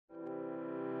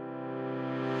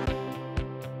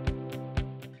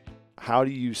how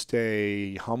do you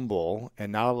stay humble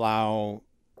and not allow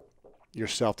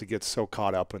yourself to get so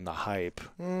caught up in the hype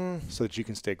so that you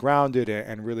can stay grounded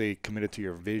and really committed to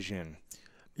your vision?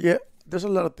 Yeah, there's a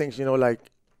lot of things, like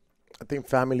I think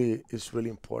family is really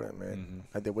important, man.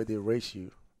 Like the way they raise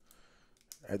you,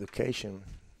 education.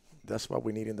 That's what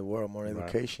we need in the world, more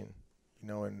education,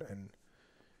 and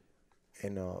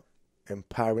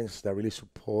parents that really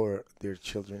support their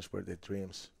children with their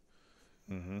dreams.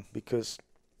 Because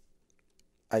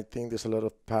I think there's a lot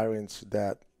of parents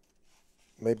that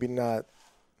maybe not,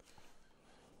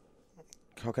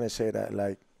 how can I say that?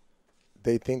 Like,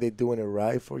 they think they're doing it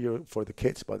right for the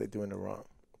kids, but they're doing it wrong.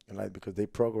 And like, because they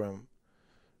program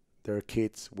their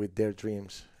kids with their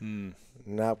dreams,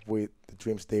 not with the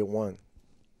dreams they want.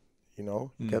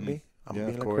 You get me? I'm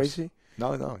being like crazy.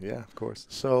 No, yeah, of course.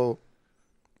 So,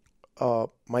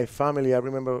 my family, I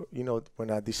remember, when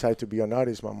I decided to be an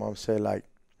artist, my mom said, like,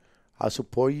 I'll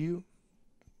support you,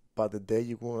 but the day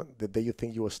you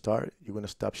think you will start, you're gonna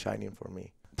stop shining for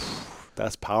me.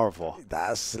 That's powerful.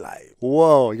 That's like,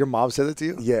 whoa! Your mom said it to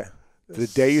you? Yeah. The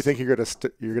day you think you're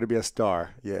gonna be a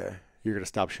star, yeah, you're gonna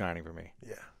stop shining for me.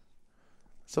 Yeah.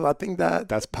 So I think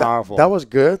that's powerful. That was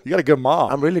good. You got a good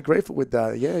mom. I'm really grateful with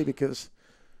that. Yeah, because,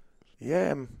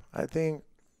 I think.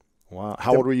 Wow.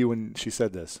 How old were you when she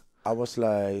said this? I was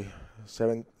like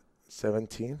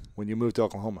 17. When you moved to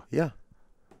Oklahoma? Yeah.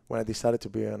 When I decided to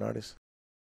be an artist.